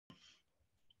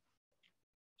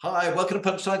Hi, welcome to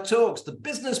Punchline Talks, the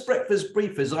business breakfast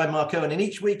briefers. I'm Mark Owen, and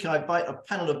each week I invite a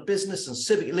panel of business and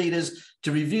civic leaders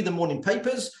to review the morning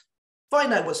papers,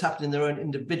 find out what's happening in their own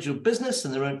individual business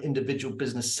and their own individual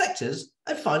business sectors,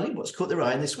 and finally, what's caught their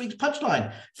eye in this week's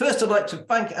Punchline. First, I'd like to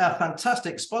thank our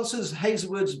fantastic sponsors,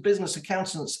 Hazelwood's Business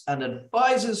Accountants and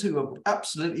Advisors, who are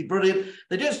absolutely brilliant.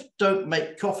 They just don't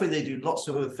make coffee, they do lots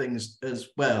of other things as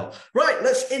well. Right,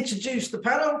 let's introduce the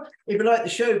panel. If you like the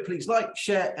show, please like,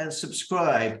 share, and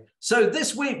subscribe. So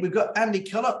this week, we've got Andy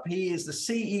Collop. He is the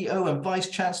CEO and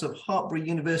Vice Chancellor of Hartpury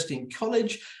University and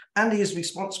College. Andy is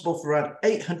responsible for around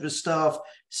 800 staff,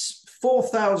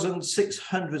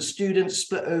 4,600 students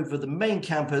split over the main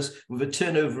campus with a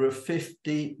turnover of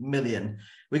 50 million.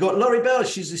 We got Laurie Bell.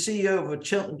 She's the CEO of a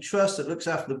Cheltenham Trust that looks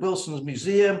after the Wilson's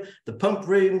Museum, the Pump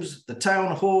Rooms, the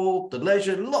Town Hall, the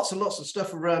Leisure, lots and lots of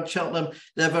stuff around Cheltenham.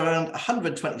 They have around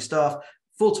 120 staff,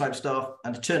 full-time staff,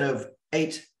 and a turnover of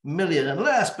 8 million. And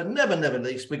last but never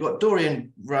least, we got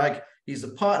Dorian Wragg. He's the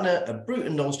partner of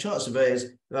Bruton Knowles Chartered Surveyors,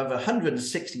 who have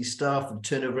 160 staff and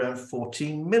turnover around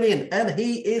 14 million. And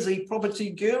he is a property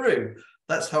guru.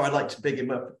 That's how I like to big him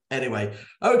up anyway.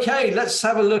 Okay, let's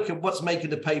have a look at what's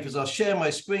making the papers. I'll share my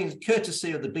screen,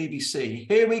 courtesy of the BBC.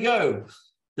 Here we go.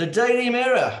 The Daily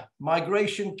Mirror,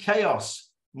 migration chaos,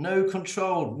 no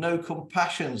control, no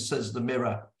compassion, says the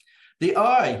Mirror. The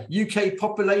Eye, UK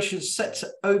population set to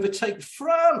overtake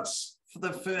France for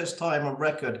the first time on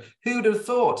record. Who'd have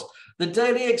thought? The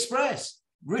Daily Express,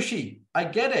 Rishi, I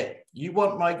get it. You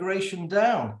want migration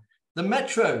down. The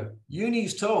Metro,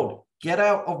 uni's told, get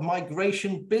out of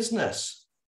migration business.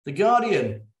 The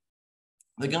Guardian,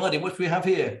 what we have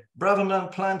here, Braverman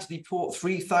plan to deport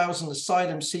 3,000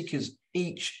 asylum seekers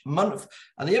each month.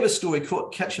 And the other story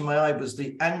caught catching my eye was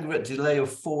the anger at delay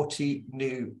of 40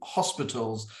 new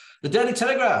hospitals. The Daily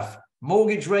Telegraph,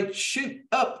 mortgage rates shoot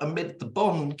up amid the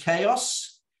bond chaos.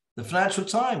 The Financial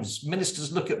Times,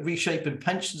 ministers look at reshaping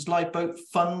pensions lifeboat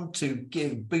fund to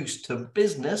give boost to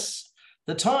business.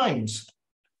 The Times,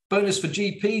 bonus for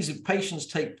GPs if patients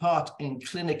take part in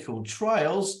clinical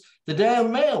trials. The Daily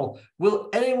Mail, will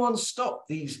anyone stop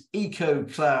these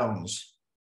eco-clowns?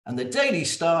 And the Daily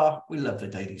Star, we love the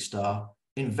Daily Star,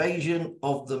 invasion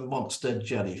of the monster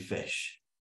jellyfish.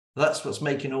 That's what's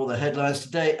making all the headlines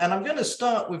today. And I'm going to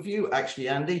start with you, actually,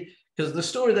 Andy, because the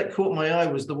story that caught my eye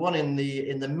was the one in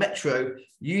the Metro.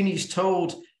 Uni's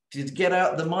told to get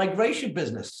out the migration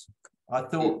business. I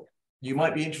thought you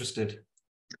might be interested.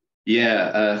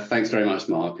 Yeah, thanks very much,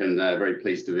 Mark, and very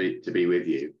pleased to be with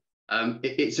you.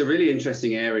 It's a really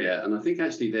interesting area, and I think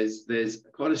actually there's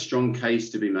quite a strong case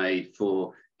to be made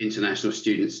for international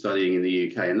students studying in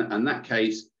the UK, and that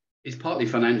case is partly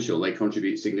financial. They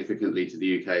contribute significantly to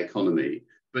the UK economy,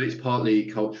 but it's partly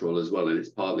cultural as well, and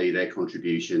it's partly their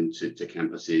contribution to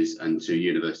campuses and to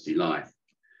university life.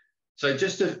 So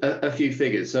just a few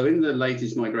figures. So in the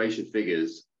latest migration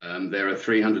figures, there are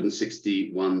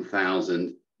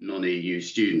 361,000 non-EU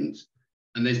students.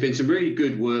 And there's been some really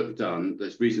good work done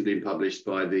that's recently been published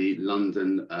by the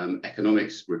London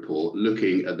Economics Report,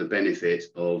 looking at the benefit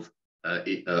of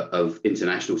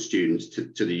international students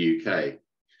to the UK.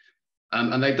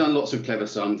 And they've done lots of clever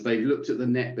sums. They've looked at the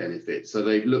net benefit. So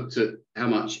they've looked at how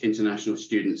much international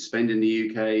students spend in the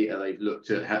UK. They've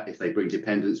looked at how, if they bring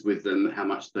dependents with them, how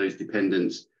much those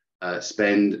dependents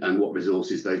spend and what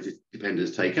resources those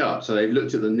dependents take up. So they've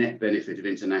looked at the net benefit of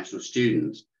international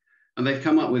students. And they've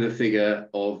come up with a figure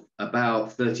of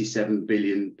about £37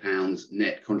 billion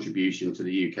net contribution to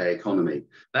the UK economy.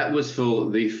 That was for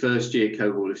the first year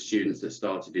cohort of students that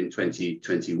started in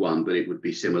 2021, but it would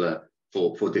be similar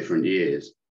for different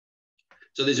years.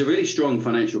 So there's a really strong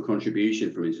financial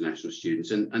contribution from international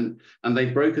students, and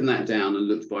they've broken that down and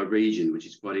looked by region, which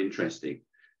is quite interesting.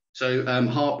 So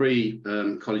Hartpury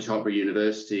College, Hartpury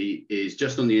University is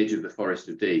just on the edge of the Forest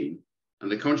of Dean,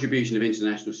 and the contribution of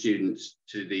international students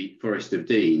to the Forest of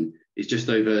Dean is just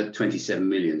over 27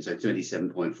 million, so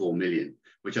 27.4 million,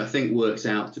 which I think works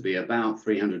out to be about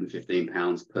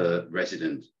 £315 per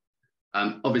resident.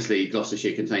 Obviously,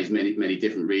 Gloucestershire contains many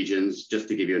different regions. Just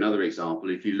to give you another example,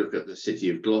 if you look at the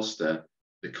city of Gloucester,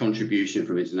 the contribution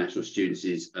from international students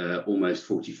is almost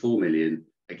 44 million,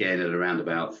 again at around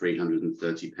about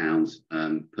 £330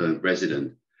 per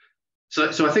resident. So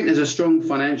I think there's a strong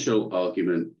financial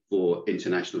argument for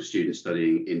international students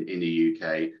studying in the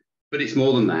UK, but it's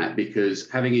more than that, because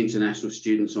having international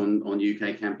students on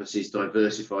UK campuses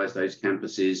diversifies those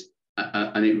campuses,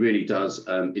 and it really does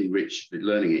enrich the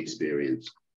learning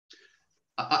experience.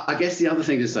 I guess the other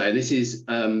thing to say, and this is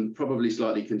probably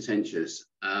slightly contentious,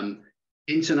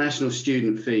 international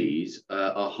student fees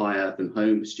are higher than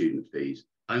home student fees.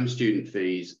 home student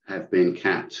fees have been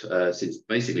capped since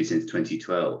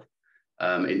 2012.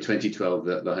 In 2012,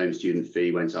 the home student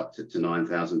fee went up to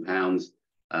 £9,000.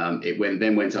 It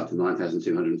then went up to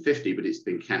 9,250, but it's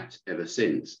been capped ever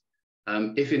since.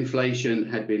 If inflation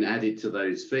had been added to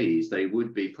those fees, they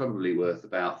would be probably worth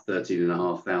about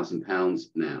 £13,500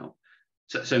 now.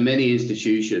 So many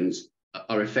institutions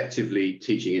are effectively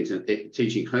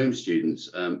teaching home students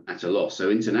at a loss. So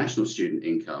international student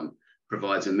income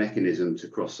provides a mechanism to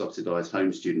cross-subsidise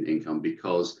home student income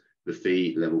because the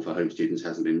fee level for home students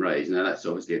hasn't been raised. Now, that's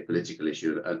obviously a political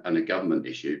issue and a government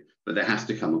issue, but there has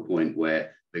to come a point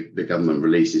where the government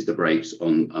releases the brakes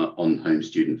on home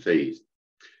student fees.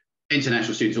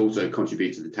 International students also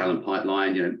contribute to the talent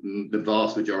pipeline. You know, the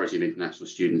vast majority of international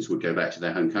students would go back to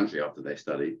their home country after they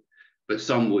study, but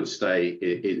some would stay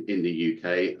in the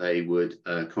UK. They would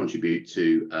contribute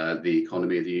to the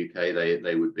economy of the UK.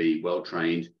 They would be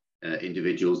well-trained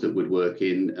individuals that would work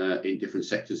in different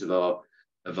sectors of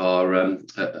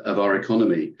our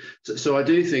economy. So I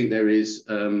do think there is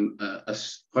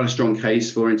quite a strong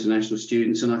case for international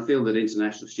students, and I feel that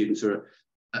international students are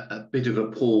a bit of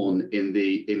a pawn in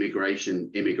the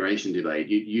immigration debate.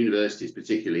 Universities,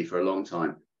 particularly for a long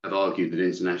time, have argued that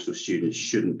international students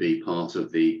shouldn't be part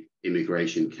of the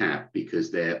immigration cap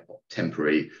because they're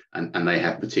temporary and they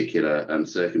have particular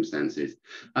circumstances.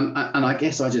 And I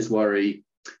guess I just worry,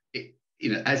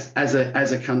 you know,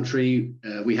 as a country,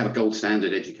 we have a gold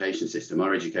standard education system.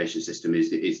 Our education system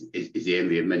is the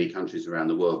envy of many countries around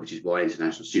the world, which is why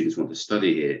international students want to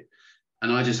study here.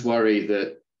 And I just worry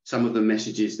that some of the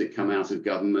messages that come out of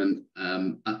government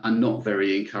are not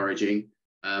very encouraging,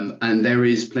 and there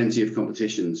is plenty of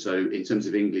competition. So in terms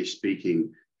of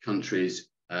English-speaking countries,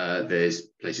 there's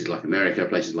places like America,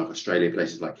 places like Australia,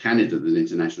 places like Canada that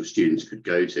international students could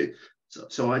go to.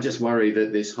 So I just worry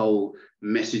that this whole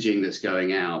messaging that's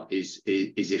going out is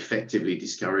effectively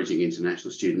discouraging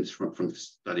international students from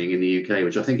studying in the UK,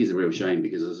 which I think is a real shame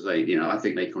because, as I say, you know, I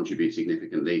think they contribute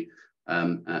significantly.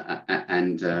 And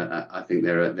I think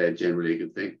they're generally a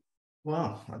good thing.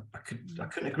 Well, I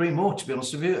couldn't agree more, to be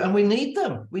honest with you. And we need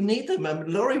them. We need them.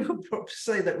 Laurie would probably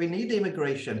say that we need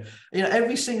immigration. You know,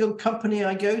 every single company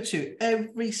I go to,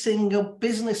 every single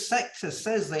business sector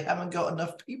says they haven't got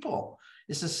enough people.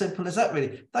 It's as simple as that,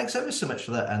 really. Thanks ever so much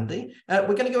for that, Andy. We're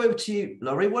going to go over to you,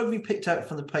 Laurie. What have you picked out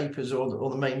from the papers or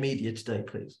the main media today,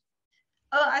 please?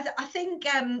 I think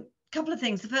couple of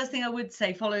things. The first thing I would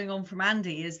say, following on from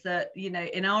Andy, is that, you know,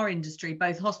 in our industry,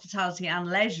 both hospitality and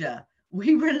leisure,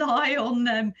 we rely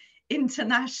on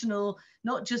international,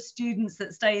 not just students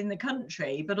that stay in the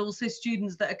country, but also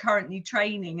students that are currently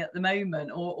training at the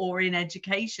moment or in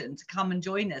education to come and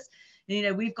join us. You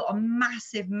know, we've got a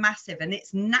massive, and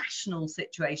it's national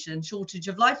situation, shortage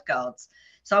of lifeguards.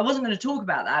 So I wasn't going to talk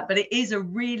about that, but it is a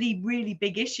really, really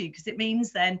big issue because it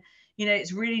means then, you know,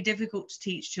 it's really difficult to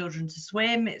teach children to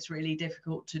swim. It's really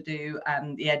difficult to do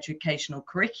the educational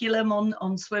curriculum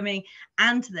on swimming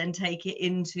and to then take it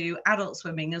into adult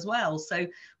swimming as well. So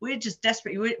we're just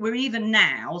desperate. We're even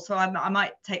now, so I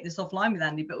might take this offline with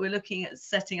Andy, but we're looking at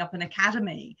setting up an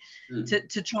academy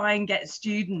to try and get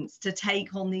students to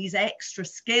take on these extra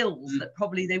skills that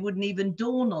probably they wouldn't even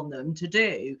dawn on them to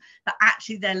do, but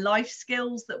actually they're life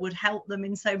skills that would help them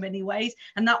in so many ways.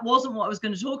 And that wasn't what I was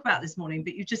going to talk about this morning,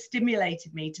 but you just stimulated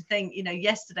me to think, you know,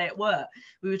 yesterday at work,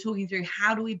 we were talking through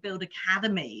how do we build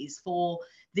academies for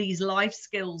these life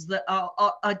skills that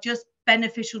are just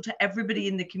beneficial to everybody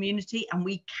in the community. And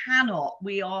we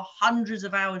are hundreds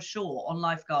of hours short on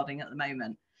lifeguarding at the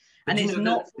moment. And it's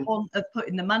not on of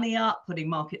putting the money up, putting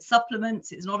market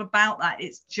supplements. It's not about that.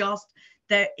 It's just,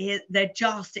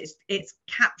 it's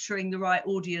capturing the right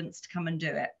audience to come and do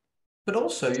it. But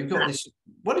also you've got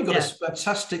a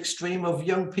fantastic stream of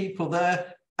young people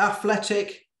there,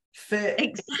 athletic, fit,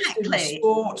 exactly,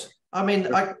 sport. I mean,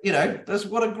 that's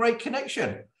what a great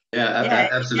connection. Yeah,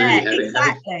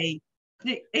 absolutely.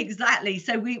 Exactly.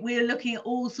 So we're looking at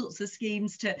all sorts of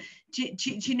schemes to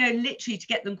you know, literally to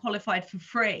get them qualified for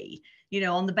free, you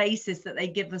know, on the basis that they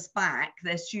give us back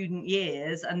their student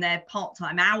years and their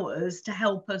part-time hours to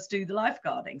help us do the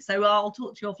lifeguarding. So I'll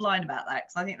talk to you offline about that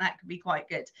because I think that could be quite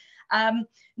good.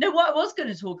 No, what I was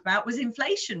going to talk about was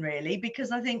inflation, really,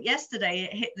 because I think yesterday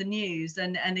it hit the news,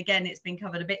 and again, it's been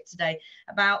covered a bit today,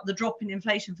 about the drop in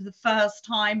inflation for the first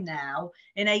time now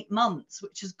in 8 months,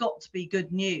 which has got to be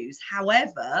good news.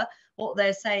 However, what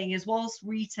they're saying is, whilst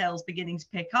retail's beginning to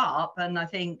pick up, and I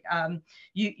think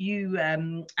you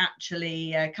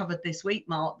actually covered this week,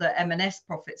 Mark, that M&S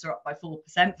profits are up by 4%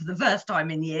 for the first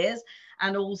time in years.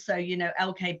 And also, you know,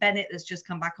 LK Bennett that's just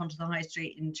come back onto the high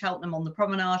street in Cheltenham on the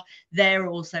promenade, they're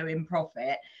also in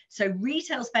profit. So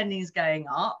retail spending is going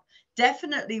up.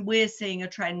 Definitely we're seeing a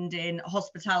trend in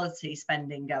hospitality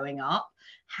spending going up.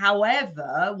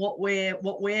 However, what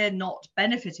we're not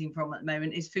benefiting from at the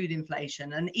moment is food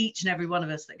inflation. And each and every one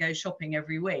of us that goes shopping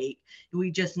every week,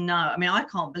 we just know, I mean, I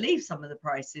can't believe some of the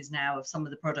prices now of some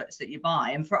of the products that you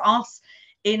buy. And for us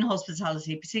in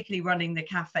hospitality, particularly running the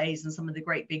cafes and some of the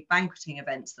great big banqueting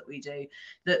events that we do,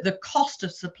 the cost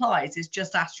of supplies is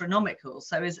just astronomical.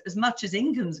 So as much as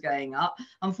income's going up,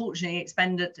 unfortunately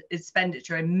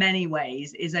expenditure in many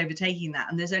ways is overtaking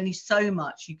that, and there's only so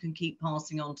much you can keep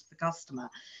passing on to the customer.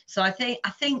 So I think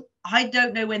I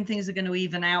don't know when things are going to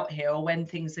even out here or when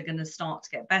things are going to start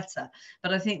to get better.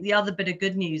 But I think the other bit of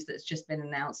good news that's just been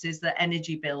announced is that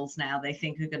energy bills now they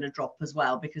think are going to drop as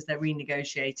well, because they're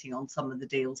renegotiating on some of the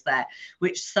deals there,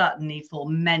 which certainly for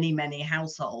many, many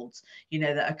households, you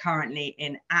know, that are currently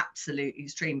in absolute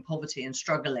extreme poverty and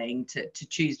struggling to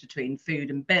choose between food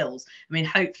and bills. I mean,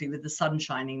 hopefully with the sun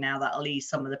shining now, that'll ease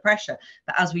some of the pressure.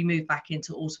 But as we move back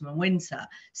into autumn and winter,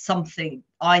 something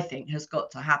I think has got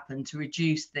to happen to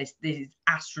reduce these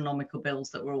astronomical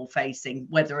bills that we're all facing,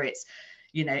 whether it's,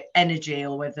 you know, energy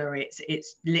or whether it's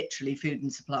literally food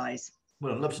and supplies.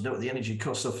 Well, I'd love to know what the energy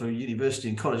costs are for university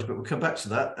and college, but we'll come back to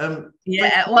that.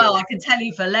 Yeah, well, I can tell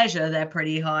you for leisure, they're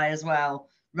pretty high as well.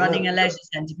 Running a leisure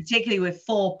centre, particularly with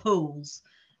 4 pools,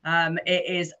 it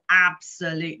is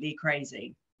absolutely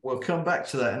crazy. We'll come back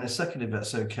to that in a second, if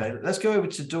that's okay. Let's go over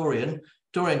to Dorian.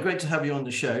 Dorian, great to have you on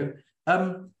the show.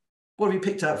 What have you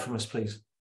picked out from us, please?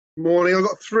 Morning. I've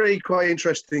got 3 quite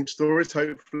interesting stories,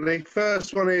 hopefully.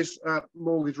 First one is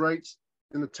mortgage rates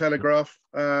in the Telegraph.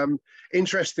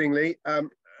 Interestingly,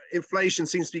 inflation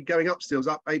seems to be going up still. It's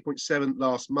up 8.7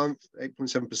 last month,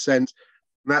 8.7%. And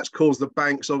that's caused the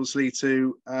banks, obviously,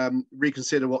 to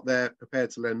reconsider what they're prepared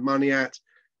to lend money at.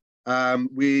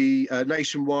 We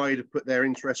nationwide have put their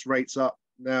interest rates up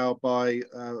now by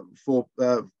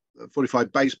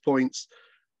 45 base points.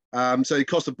 So the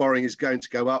cost of borrowing is going to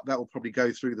go up. That will probably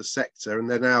go through the sector. And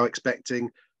they're now expecting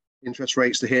interest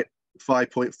rates to hit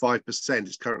 5.5%.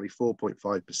 It's currently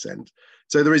 4.5%.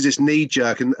 So there is this knee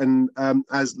jerk. And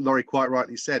as Laurie quite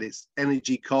rightly said, it's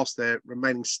energy costs. They're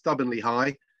remaining stubbornly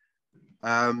high.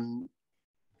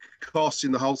 Costs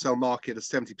in the wholesale market are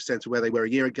 70% of where they were a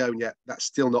year ago. And yet that's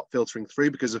still not filtering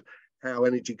through because of how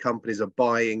energy companies are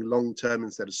buying long-term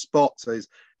instead of spot. So there's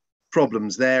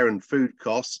problems there and food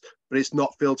costs, but it's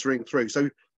not filtering through. So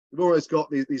we've always got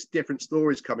these different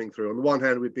stories coming through. On the one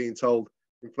hand, we're being told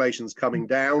inflation's coming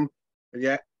down, and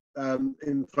yet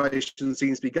inflation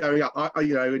seems to be going up.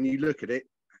 You know, when you look at it,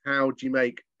 how do you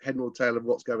make head nor tail of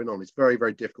what's going on? It's very,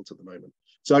 very difficult at the moment.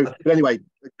 So but anyway,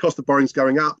 the cost of borrowing's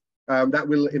going up. That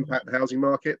will impact the housing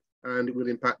market, and it will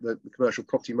impact the commercial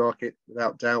property market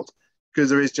without doubt, because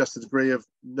there is just a degree of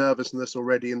nervousness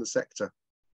already in the sector.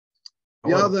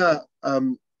 The other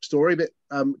story, a bit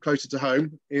closer to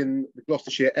home in the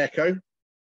Gloucestershire Echo,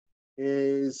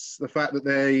 is the fact that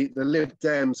the Lib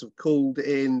Dems have called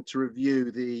in to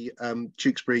review the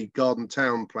Tewkesbury Garden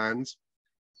Town plans,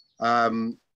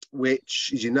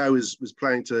 which, as you know, was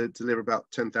planning to deliver about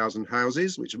 10,000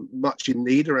 houses, which are much in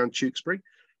need around Tewkesbury.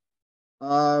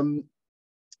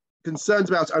 Concerns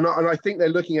about, and I think they're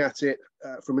looking at it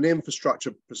from an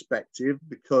infrastructure perspective,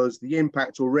 because the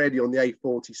impact already on the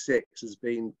A46 has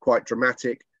been quite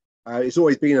dramatic. It's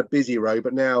always been a busy road,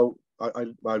 but now I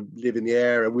live in the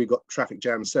area. We've got traffic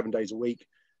jams 7 days a week.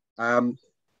 And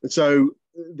so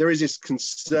there is this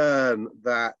concern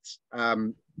that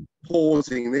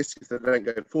pausing this, if they don't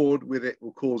go forward with it,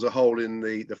 will cause a hole in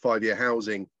the 5-year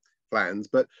housing plans.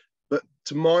 But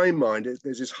to my mind,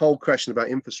 there's this whole question about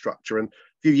infrastructure. And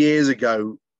a few years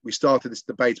ago, we started this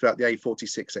debate about the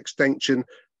A46 extension,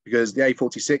 because the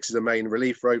A46 is a main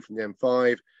relief road from the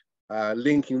M5,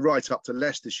 linking right up to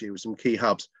Leicestershire with some key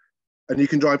hubs. And you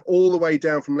can drive all the way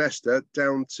down from Leicester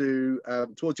down to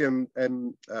towards the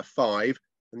M5,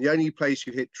 and the only place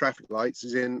you hit traffic lights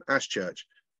is in Ashchurch.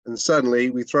 And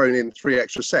suddenly we've thrown in 3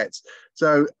 extra sets.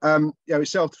 So, you know, it's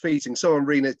self-defeating. Someone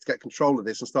really needs to get control of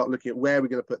this and start looking at where we're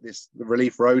going to put the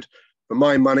relief road. For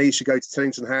my money, it should go to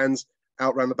Tillington Hands,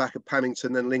 out around the back of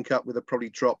Paddington, then link up with a probably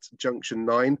dropped Junction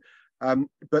 9.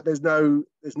 But there's no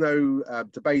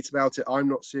debate about it. I'm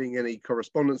not seeing any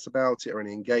correspondence about it or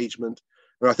any engagement.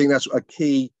 And I think that's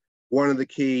one of the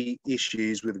key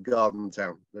issues with Garden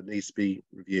Town that needs to be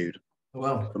reviewed.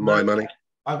 Well, for my money.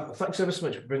 Thanks ever so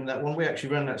much for bringing that one. We actually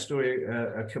ran that story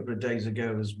a couple of days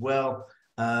ago as well.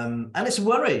 And it's a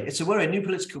worry. It's a worry. A new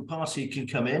political party can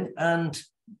come in and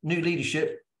new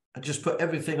leadership and just put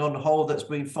everything on hold that's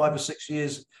been 5 or 6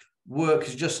 years work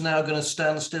is just now going to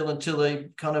stand still until they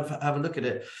kind of have a look at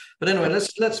it. But anyway,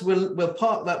 we'll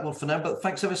park that one for now. But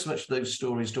thanks ever so much for those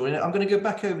stories, Dorian. I'm going to go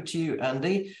back over to you,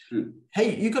 Andy.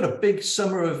 Hey, you've got a big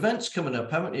summer of events coming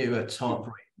up, haven't you, at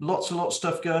Hartpury? Lots of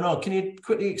stuff going on. Can you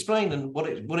quickly explain and what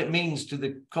it means to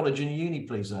the college and uni,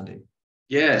 please, Andy?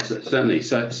 Yeah, certainly.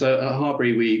 So at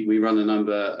Hartpury, we run a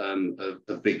number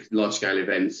of big, large-scale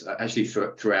events actually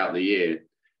throughout the year.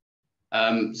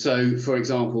 So, for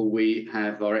example, we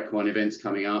have our equine events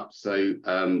coming up. So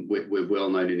we're well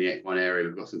known in the equine area.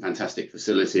 We've got some fantastic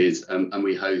facilities, and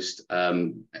we host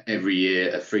every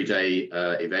year a 3-day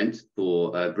event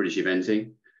for British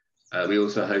eventing. We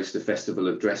also host a festival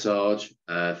of dressage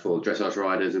for dressage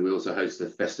riders, and we also host a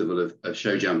festival of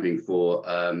show jumping for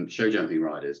show jumping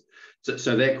riders.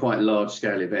 So they're quite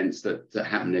large-scale events that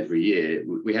happen every year.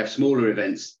 We have smaller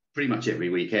events pretty much every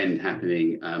weekend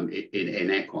happening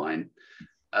in equine.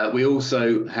 We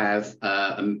also have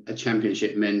a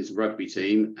championship men's rugby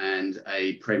team and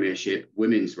a premiership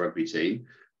women's rugby team.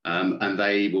 And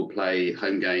they will play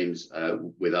home games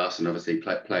with us, and obviously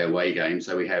play away games.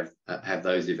 So we have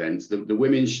those events. The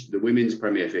women's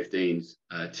Premier 15s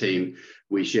team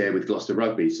we share with Gloucester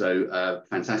Rugby. So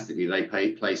fantastically,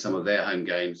 they play some of their home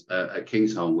games at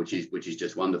Kingsholm, which is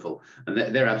just wonderful. And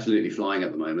they're absolutely flying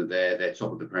at the moment. They're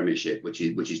top of the Premiership, which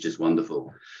is just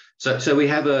wonderful. So we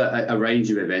have a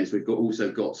range of events. We've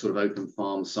also got sort of Open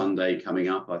Farm Sunday coming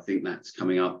up. I think that's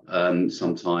coming up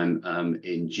sometime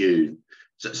in June.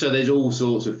 So there's all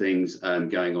sorts of things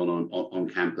going on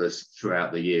campus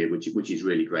throughout the year, which is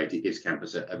really great. It gives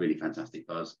campus a really fantastic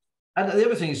buzz. And the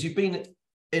other thing is, you've been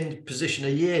in position a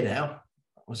year now.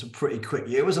 It was a pretty quick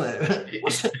year, wasn't it?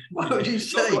 What would you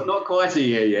say? Not quite a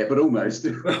year yet, but almost.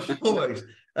 Almost.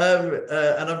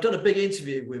 And I've done a big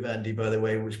interview with Andy, by the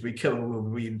way, which will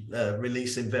be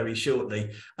releasing very shortly.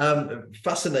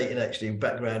 Fascinating, actually,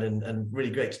 background and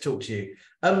really great to talk to you.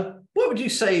 What would you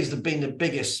say has been the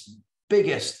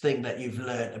biggest thing that you've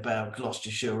learned about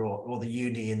Gloucestershire or the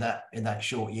uni in that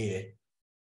short year?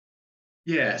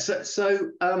 Yeah,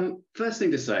 so first thing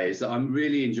to say is that I'm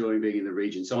really enjoying being in the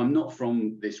region. So I'm not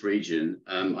from this region.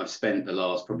 I've spent the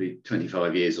last probably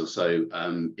 25 years or so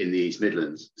in the East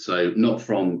Midlands, so not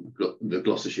from the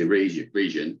Gloucestershire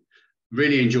region.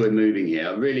 Really enjoyed moving here.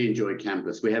 I really enjoyed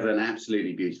campus. We have an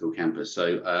absolutely beautiful campus.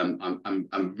 So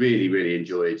I'm really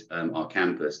enjoyed our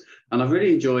campus, and I've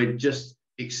really enjoyed just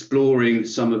exploring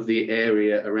some of the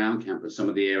area around campus, some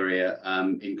of the area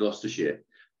in Gloucestershire.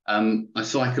 I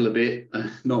cycle a bit,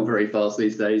 not very fast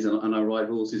these days, and I ride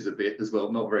horses a bit as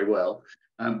well, not very well.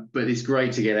 But it's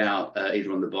great to get out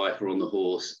either on the bike or on the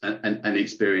horse and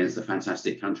experience the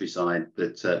fantastic countryside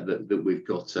that we've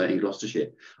got in Gloucestershire.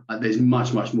 There's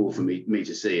much more for me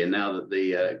to see, and now that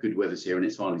the good weather's here and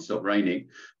it's finally stopped raining,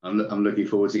 I'm looking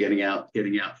forward to getting out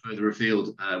further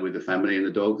afield with the family and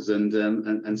the dogs,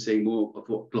 and seeing more of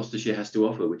what Gloucestershire has to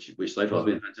offer, which so far has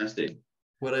been fantastic.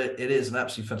 Well, it is an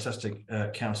absolutely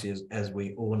fantastic county, as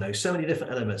we all know. So many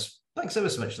different elements. Thanks ever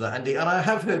so much for that, Andy. And I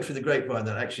have heard through the grapevine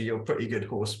that actually you're a pretty good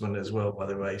horseman as well, by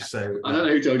the way. So I don't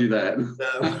know who told you that.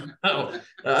 I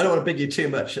don't want to big you too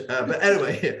much. But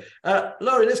anyway,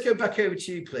 Laurie, let's go back over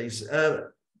to you, please.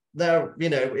 Now,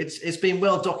 it's been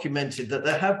well documented that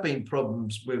there have been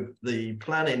problems with the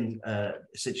planning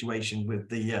situation with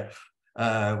the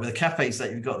cafes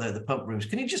that you've got there, the pump rooms.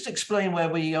 Can you just explain where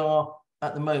we are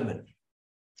at the moment?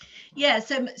 Yeah,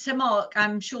 so Mark,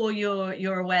 I'm sure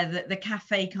you're aware that the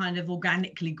cafe kind of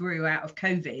organically grew out of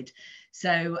COVID.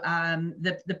 So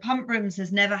the Pump Rooms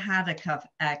has never had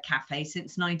a cafe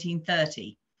since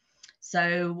 1930.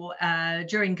 So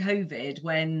during COVID,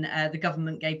 when the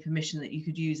government gave permission that you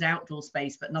could use outdoor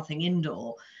space but nothing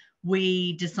indoor,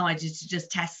 we decided to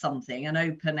just test something and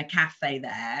open a cafe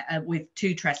there with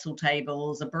 2 trestle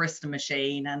tables, a barista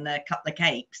machine, and cut the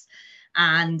cakes.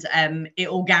 And it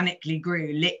organically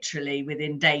grew literally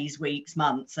within days, weeks,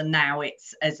 months, and now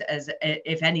it's as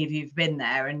if any of you've been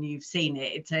there and you've seen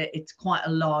it, it's quite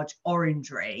a large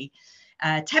orangery,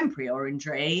 temporary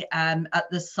orangery at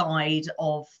the side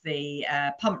of the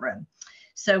pump room.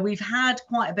 So we've had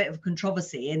quite a bit of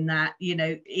controversy in that,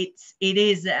 it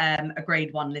is a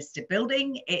grade 1 listed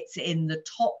building. It's in the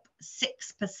top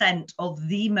 6% of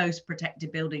the most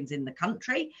protected buildings in the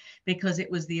country because it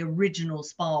was the original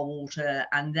spa water,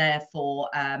 and therefore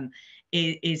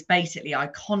is basically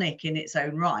iconic in its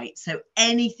own right. So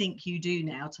anything you do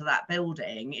now to that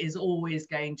building is always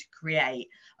going to create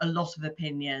a lot of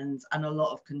opinions and a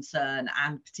lot of concern,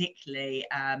 and particularly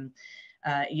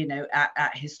you know,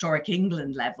 at historic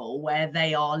England level, where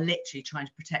they are literally trying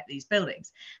to protect these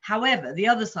buildings. However, the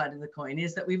other side of the coin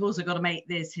is that we've also got to make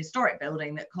this historic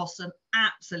building that costs an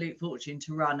absolute fortune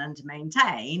to run and to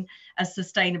maintain as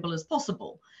sustainable as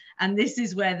possible. And this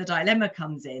is where the dilemma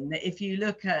comes in, that if you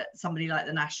look at somebody like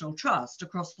the National Trust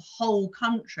across the whole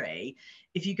country,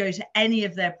 if you go to any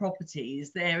of their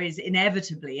properties, there is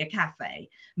inevitably a cafe.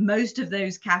 Most of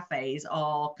those cafes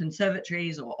are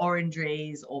conservatories or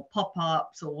orangeries or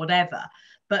pop-ups or whatever,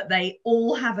 but they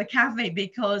all have a cafe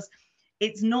because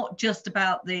it's not just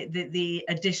about the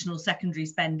additional secondary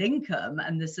spend income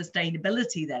and the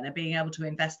sustainability then of being able to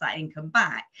invest that income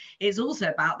back. It's also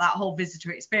about that whole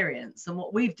visitor experience. And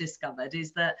what we've discovered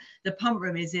is that the pump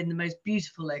room is in the most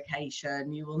beautiful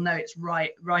location. You will know it's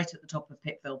right at the top of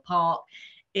Pickville Park.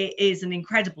 It is an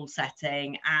incredible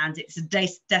setting and it's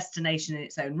a destination in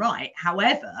its own right.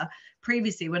 However,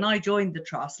 previously, when I joined the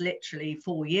trust literally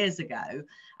 4 years ago,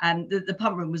 the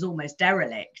pump room was almost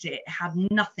derelict. It had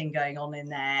nothing going on in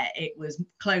there. It was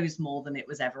closed more than it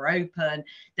was ever open.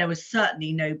 There was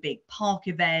certainly no big park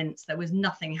events. There was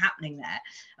nothing happening there.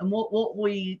 And what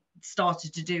we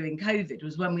started to do in COVID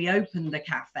was, when we opened the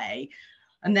cafe,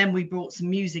 and then we brought some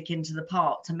music into the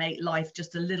park to make life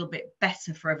just a little bit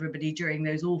better for everybody during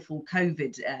those awful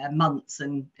COVID months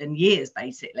and years,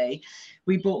 basically.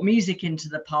 We brought music into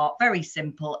the park, very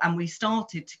simple, and we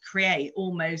started to create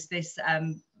almost this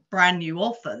brand new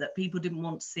offer that people didn't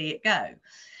want to see it go.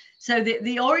 So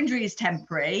the orangery is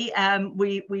temporary.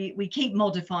 We keep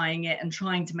modifying it and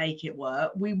trying to make it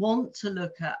work. We want to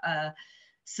look at a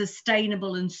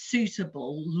sustainable and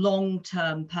suitable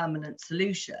long-term permanent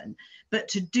solution, but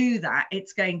to do that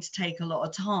it's going to take a lot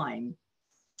of time.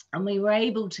 And we were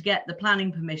able to get the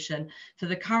planning permission for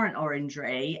the current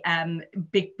orangery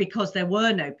because there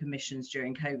were no permissions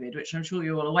during COVID, which I'm sure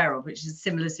you're all aware of, which is a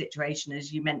similar situation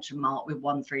as you mentioned, Mark, with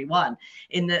 131,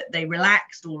 in that they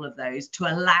relaxed all of those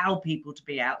to allow people to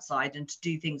be outside and to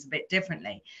do things a bit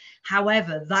differently.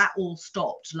 However, that all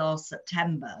stopped last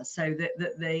September. So that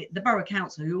the Borough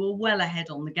Council, who were well ahead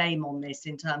on the game on this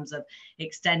in terms of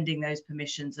extending those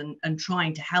permissions and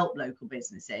trying to help local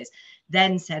businesses,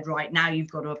 then said, right, now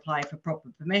you've got to apply for proper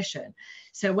permission.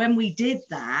 So when we did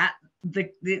that,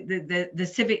 the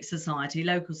civic society,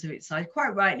 local civic society,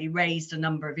 quite rightly raised a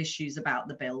number of issues about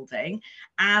the building,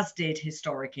 as did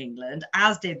Historic England,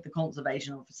 as did the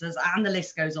conservation officers, and the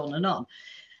list goes on and on.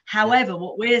 However,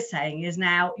 what we're saying is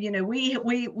now, you know,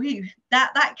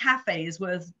 that cafe is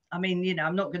worth, I mean, you know,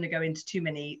 I'm not going to go into too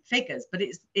many figures, but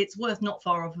it's worth not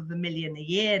far off of $1 million a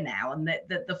year now, and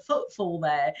the footfall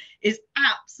there is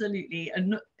absolutely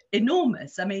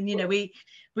enormous. I mean, you know,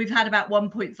 we've had about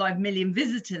 1.5 million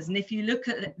visitors, and if you look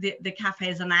at the cafe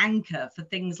as an anchor for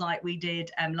things like we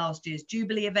did last year's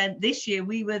Jubilee event, this year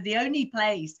we were the only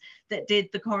place that did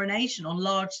the coronation on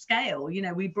large scale. You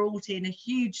know, we brought in a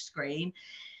huge screen.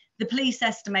 The police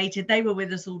estimated, they were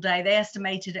with us all day, they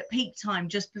estimated at peak time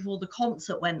just before the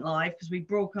concert went live, because we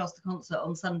broadcast the concert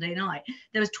on Sunday night,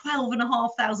 there was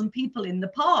 12,500 people in the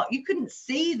park. You couldn't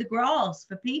see the grass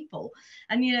for people.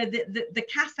 And, you know, the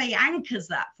cafe anchors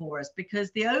that for us,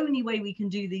 because the only way we can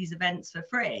do these events for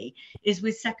free is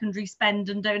with secondary spend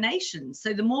and donations.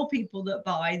 So the more people that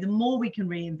buy, the more we can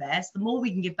reinvest, the more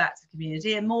we can give back to the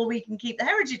community, and more we can keep the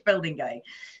heritage building going.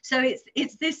 So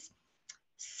it's this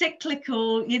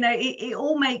cyclical, you know, it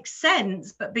all makes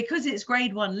sense, but because it's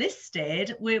grade 1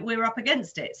 listed, we're up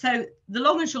against it. So the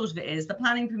long and short of it is, the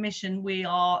planning permission we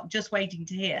are just waiting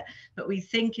to hear, but we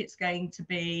think it's going to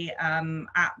be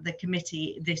at the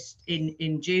committee this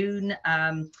in June.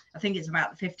 I think it's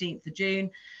about the 15th of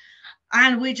June.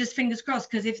 And we're just fingers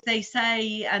crossed, because if they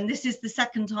say, and this is the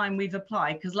second time we've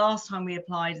applied, because last time we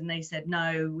applied and they said,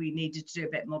 no, we needed to do a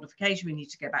bit of modification, we need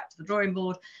to go back to the drawing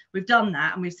board. We've done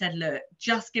that, and we've said, look,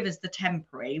 just give us the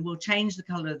temporary. We'll change the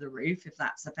colour of the roof if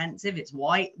that's offensive. It's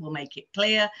white, we'll make it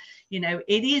clear. You know,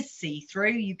 it is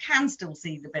see-through. You can still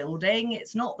see the building.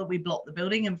 It's not that we block the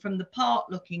building. And from the park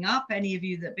looking up, any of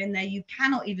you that have been there, you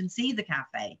cannot even see the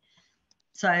cafe.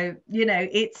 So, you know,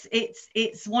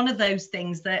 it's one of those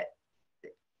things that,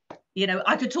 you know,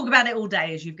 I could talk about it all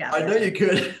day, as you've gathered. I know you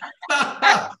could.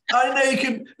 I know you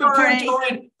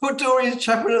could. Put Dorian's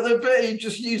chapping at the bit. He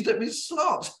just used up his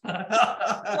slot.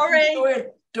 Sorry.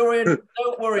 Dorian,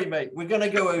 don't worry, mate. We're going to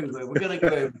go over. We're going to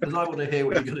go over because I want to hear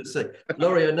what you're going to say.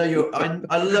 Laurie, I know you're.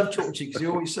 I love talking to you because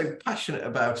you're always so passionate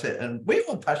about it, and we're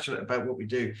all passionate about what we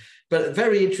do. But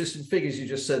very interesting figures you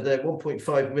just said there: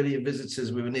 1.5 million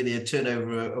visitors with nearly a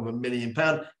turnover of £1 million,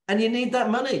 and you need that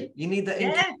money. You need that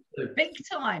income. Big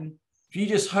time. You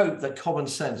just hope that common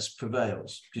sense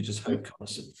prevails. You just hope common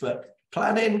sense. But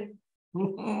planning.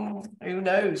 Who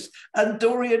knows? And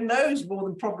Dorian knows more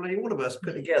than probably all of us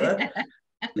put together.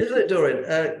 Isn't it,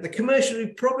 Dorian? The commercial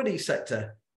property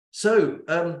sector. So,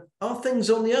 are things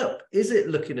on the up? Is it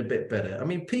looking a bit better? I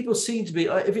mean, people seem to be.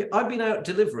 I've been out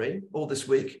delivering all this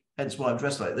week, hence why I'm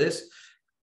dressed like this,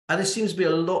 and there seems to be a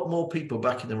lot more people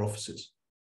back in their offices.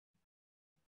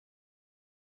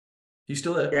 You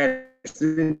still there? Yeah, it's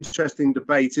an interesting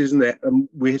debate, isn't it? And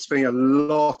we're spending a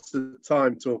lot of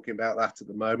time talking about that at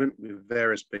the moment with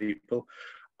various people.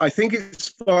 I think it's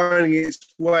finding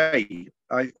its way.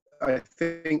 I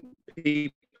think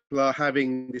people are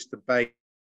having this debate.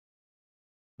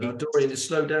 Dorian, just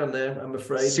slow down there, I'm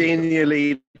afraid. Senior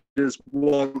leaders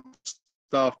want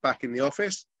staff back in the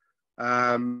office.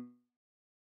 Dorian,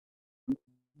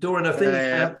 I think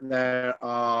there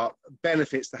are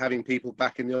benefits to having people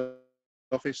back in the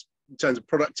office in terms of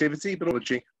productivity, but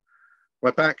also. Am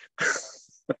I back?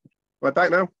 Am I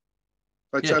back now?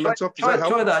 Try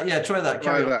that. Yeah, try that.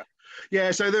 Carry on.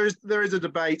 Yeah, so there is a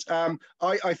debate.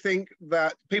 I think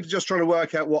that people are just trying to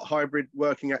work out what hybrid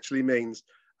working actually means.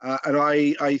 And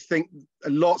I think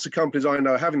lots of companies I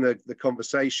know are having the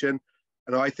conversation,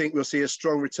 and I think we'll see a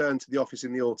strong return to the office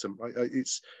in the autumn.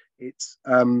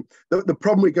 The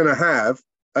problem we're going to have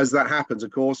as that happens,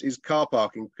 of course, is car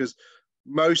parking, because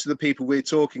most of the people we're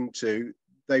talking to,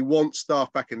 they want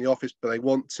staff back in the office, but they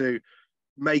want to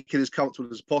make it as comfortable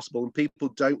as possible, and people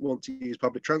don't want to use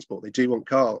public transport. They do want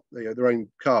their own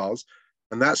cars,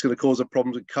 and that's going to cause a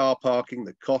problem with car parking,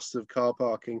 the cost of car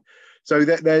parking. So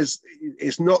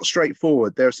it's not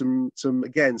straightforward. There are some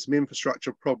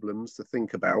infrastructure problems to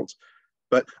think about,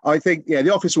 but I think the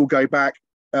office will go back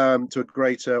to a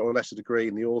greater or lesser degree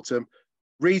in the autumn.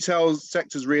 Retail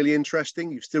sector is really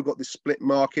interesting. You've still got this split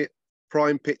market.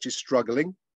 Prime pitch is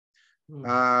struggling.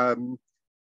 I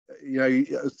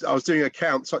was doing a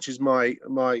count, such as my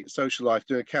social life,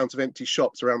 doing a count of empty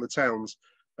shops around the towns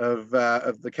of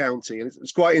the county, and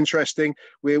it's quite interesting.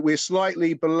 We're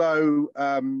slightly below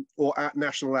or at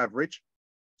national average,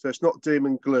 so it's not doom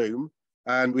and gloom,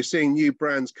 and we're seeing new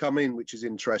brands come in, which is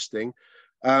interesting.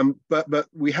 But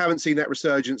we haven't seen that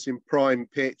resurgence in prime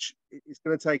pitch. It's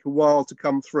going to take a while to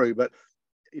come through. But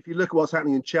if you look at what's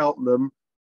happening in Cheltenham,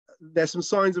 there's some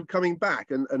signs of coming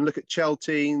back, and look at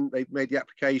Cheltenham. They've made the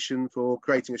application for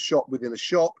creating a shop within a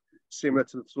shop, similar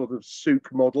to the sort of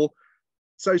souk model.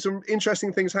 So some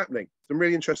interesting things happening, some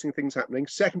really interesting things happening.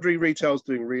 Secondary retail is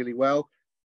doing really well.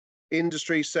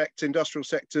 Industrial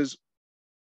sectors,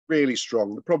 really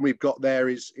strong. The problem we've got there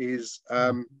is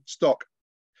stock.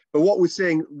 But what we're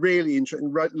seeing really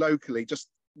interesting locally, just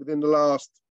within the last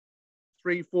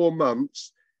 3-4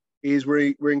 months, is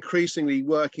we're increasingly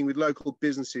working with local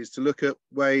businesses to look at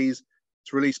ways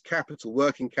to release capital,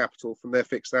 working capital from their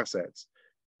fixed assets,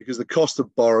 because the cost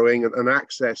of borrowing and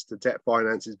access to debt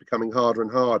finance is becoming harder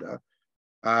and harder.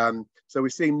 So we're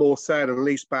seeing more sale and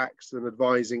lease backs and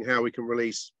advising how we can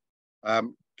release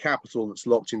capital that's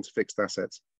locked into fixed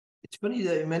assets. It's funny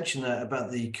that you mentioned that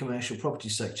about the commercial property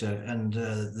sector and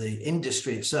the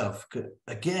industry itself.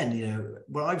 Again,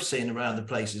 what I've seen around the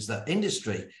place is that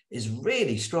industry is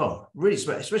really strong,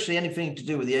 especially anything to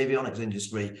do with the avionics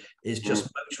industry is just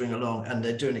motoring along, and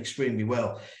they're doing extremely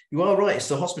well. You are right. It's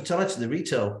the hospitality, the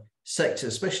retail sector,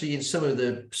 especially in some of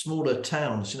the smaller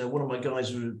towns. One of my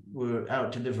guys were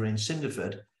out delivering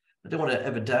Cinderford. I don't want to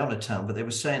ever down a town, but they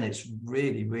were saying it's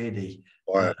really, really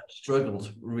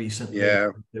struggled recently. Yeah,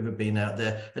 ever been out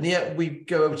there, and yet we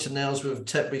go over to Nailsworth,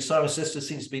 Tetbury. Cirencester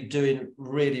seems to be doing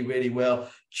really, really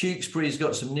well. Tewkesbury's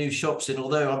got some new shops in,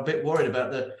 although I'm a bit worried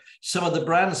about some of the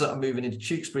brands that are moving into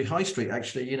Tewkesbury High Street.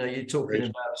 Actually, you're talking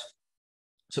about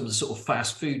some of the sort of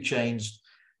fast food chains,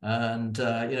 and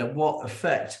what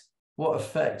effect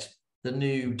the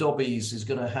new Dobbies is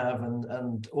going to have,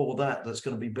 and all that's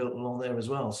going to be built along there as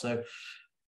well. So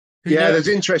there's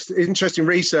interesting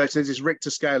research. There's this Richter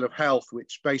scale of health,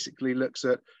 which basically looks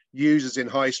at users in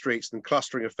high streets and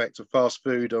clustering effect of fast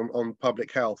food on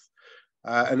public health.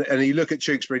 And you look at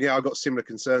Tewkesbury, I've got similar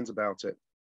concerns about it.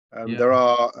 There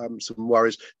are some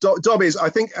worries. Dobbies, I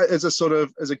think, as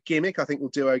a gimmick, I think will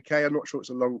do okay. I'm not sure it's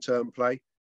a long-term play.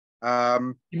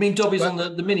 You mean Dobbies on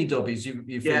the mini Dobbies?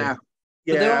 You feel?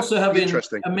 But they're also having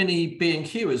interesting. a mini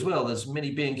B&Q as well. There's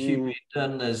mini B&Q being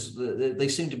done. They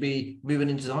seem to be moving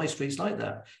into the high streets like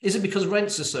that. Is it because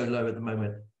rents are so low at the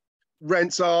moment?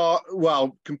 Rents are,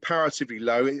 well, comparatively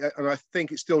low, and I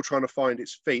think it's still trying to find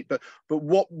its feet. But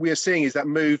what we're seeing is that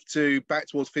move back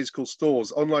towards physical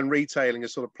stores. Online retailing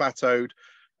has sort of plateaued,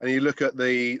 and you look at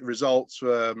the results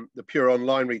from the pure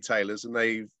online retailers, and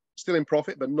they're still in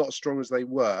profit, but not as strong as they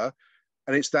were.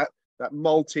 And it's that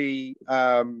multi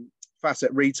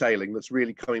facet retailing that's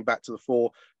really coming back to the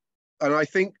fore. And I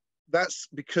think that's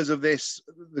because of this,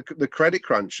 the credit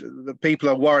crunch. The people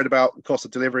are worried about the cost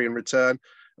of delivery and return,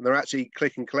 and they're actually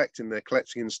click and collecting. They're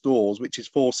collecting in stores, which is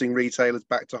forcing retailers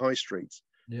back to high streets.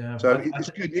 Yeah. So it's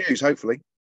good news, hopefully.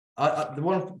 The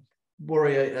one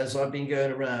worry, as I've been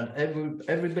going around,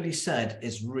 everybody said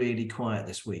it's really quiet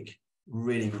this week.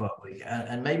 Really quiet week,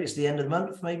 and maybe it's the end of the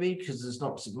month, maybe because there's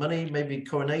not money, maybe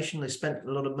coronation, they spent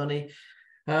a lot of money,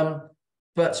 but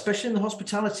especially in the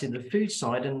hospitality, the food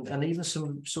side, and even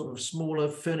some sort of smaller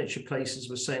furniture places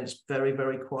were saying it's very,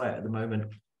 very quiet at the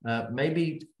moment.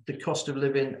 Maybe the cost of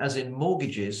living, as in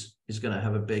mortgages, is going to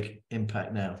have a big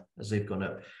impact now as they've gone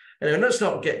up. Anyway, let's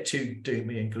not get too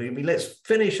doomy and gloomy. Let's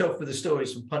finish off with the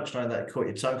stories from Punchline that caught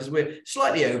your time, because we're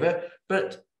slightly over.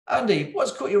 But Andy,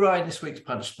 what's caught your eye in this week's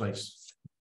Punch, please?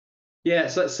 Yeah,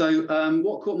 so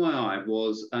what caught my eye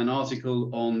was an article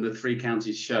on the Three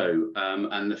Counties show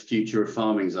and the future of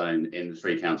farming zone in the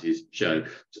Three Counties show.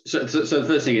 So the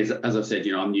first thing is, as I've said,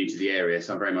 I'm new to the area,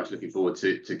 so I'm very much looking forward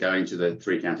to going to the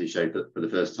Three Counties show for the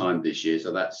first time this year.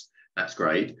 So that's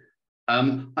great.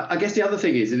 I guess the other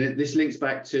thing is, and this links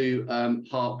back to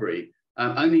Hartpury.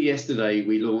 Only yesterday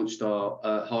we launched our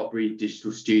Hartpury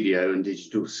Digital Studio and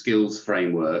Digital Skills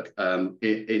Framework in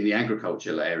the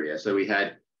agricultural area. So we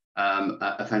had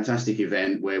a fantastic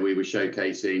event where we were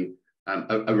showcasing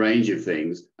a range of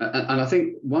things, and I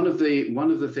think one of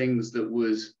the things that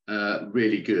was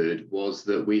really good was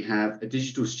that we have a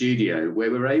digital studio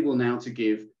where we're able now to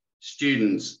give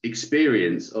students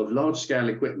experience of large-scale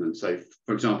equipment. So,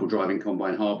 for example, driving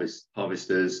combine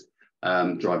harvesters,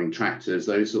 driving tractors,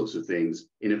 those sorts of things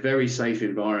in a very safe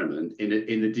environment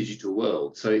in the digital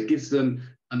world. So it gives them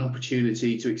an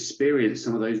opportunity to experience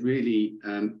some of those really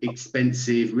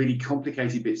expensive, really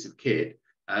complicated bits of kit,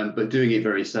 but doing it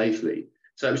very safely.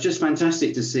 So it was just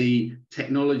fantastic to see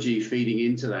technology feeding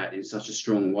into that in such a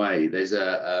strong way. There's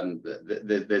a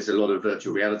lot of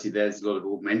virtual reality, there's a lot of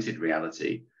augmented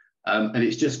reality. And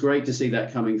it's just great to see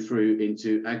that coming through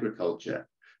into agriculture.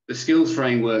 The skills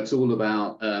framework's all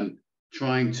about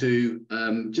trying to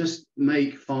just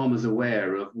make farmers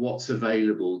aware of what's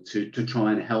available to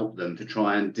try and help them, to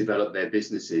try and develop their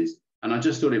businesses. And I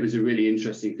just thought it was a really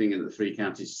interesting thing at the Three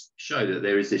Counties show that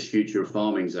there is this future of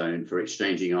farming zone for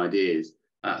exchanging ideas.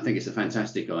 I think it's a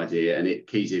fantastic idea, and it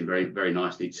keys in very, very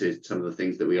nicely to some of the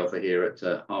things that we offer here at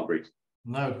Hartpury.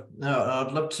 No,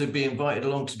 I'd love to be invited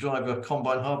along to drive a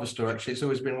combine harvester. Actually, it's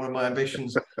always been one of my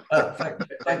ambitions.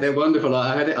 They're wonderful.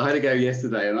 I had a go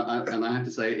yesterday, and I have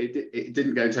to say it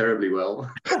didn't go terribly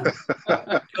well.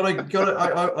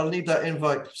 I'll need that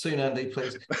invite soon, Andy,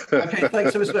 please. Okay,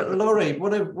 thanks so much. Laurie,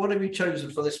 what have you chosen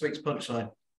for this week's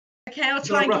Punchline? Okay, I'll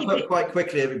try and keep it quite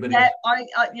quickly, everybody.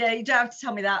 Yeah, you don't have to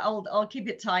tell me that. I'll keep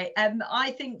it tight.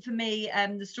 I think for me,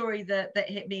 the story that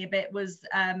hit me a bit was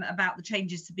about the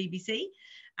changes to BBC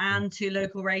and to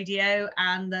local radio,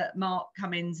 and that Mark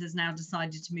Cummins has now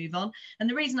decided to move on. And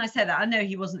the reason I say that, I know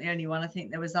he wasn't the only one. I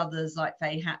think there was others like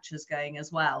Faye Hatcher's going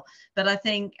as well. But I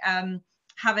think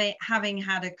having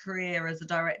had a career as a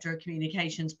director of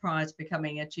communications prior to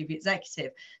becoming a chief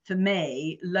executive, for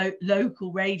me,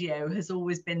 local radio has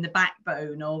always been the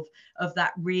backbone of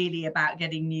that, really about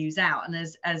getting news out. And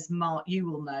as Mark, you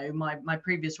will know, my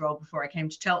previous role before I came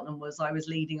to Cheltenham was I was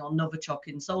leading on Novichok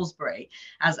in Salisbury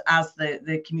as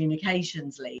the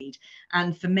communications lead.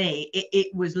 And for me,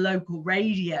 it was local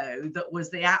radio that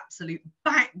was the absolute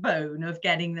backbone of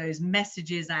getting those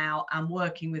messages out and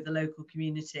working with the local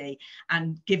community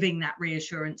and giving that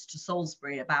reassurance to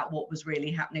Salisbury about what was really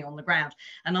happening on the ground.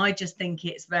 And I just think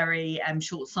it's very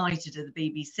short-sighted of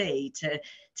the BBC to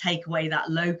take away that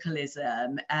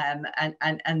localism, and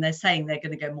they're saying they're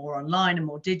going to go more online and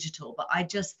more digital, but I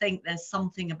just think there's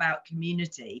something about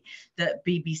community that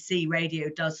BBC radio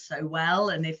does so well,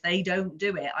 and if they don't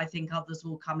do it, I think others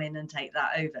will come in and take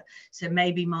that over. So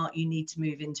maybe, Mark, you need to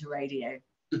move into radio.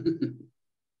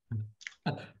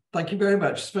 Thank you very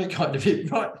much. It's very kind of you.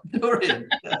 Right,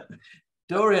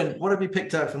 Dorian, what have you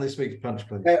picked out from this week's Punch,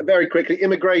 please? Very quickly,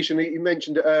 immigration. You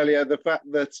mentioned it earlier, the fact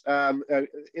that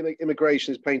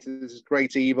immigration is painted as this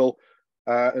great evil,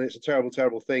 and it's a terrible,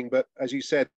 terrible thing. But as you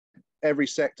said, every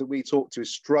sector we talk to is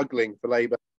struggling for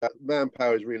labour.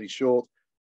 manpower is really short,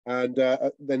 and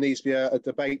there needs to be a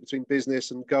debate between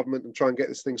business and government and try and get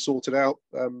this thing sorted out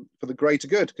for the greater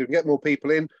good. Because we can get more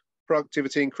people in,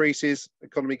 productivity increases,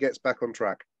 economy gets back on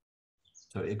track.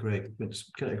 Totally agree.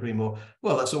 Couldn't agree more.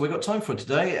 Well, that's all we've got time for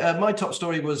today. My top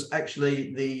story was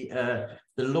actually the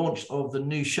launch of the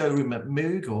new showroom at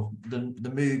Moog, or the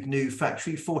Moog new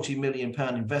factory, £40 million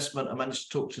investment. I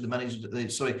managed to talk to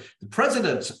the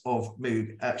president of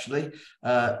Moog, actually.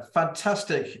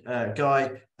 Fantastic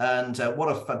guy, and what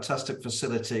a fantastic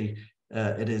facility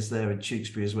it is there in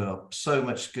Tewkesbury as well. So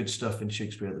much good stuff in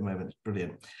Tewkesbury at the moment. It's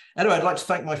brilliant. Anyway, I'd like to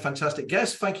thank my fantastic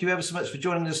guests. Thank you ever so much for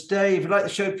joining us today. If you like the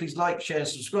show, please like, share, and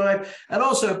subscribe. And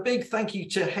also a big thank you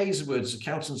to Hazelwood's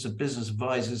Accountants and Business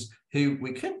Advisors, who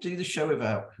we couldn't do the show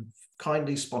without, who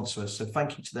kindly sponsor us. So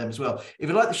thank you to them as well. If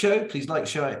you like the show, please like,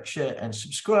 share, and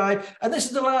subscribe. And this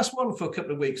is the last one for a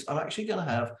couple of weeks. I'm actually going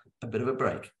to have a bit of a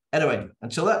break. Anyway,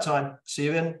 until that time, see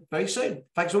you in very soon.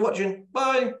 Thanks for watching.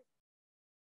 Bye.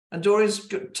 And Dorian's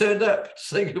turned up to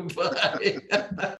say goodbye.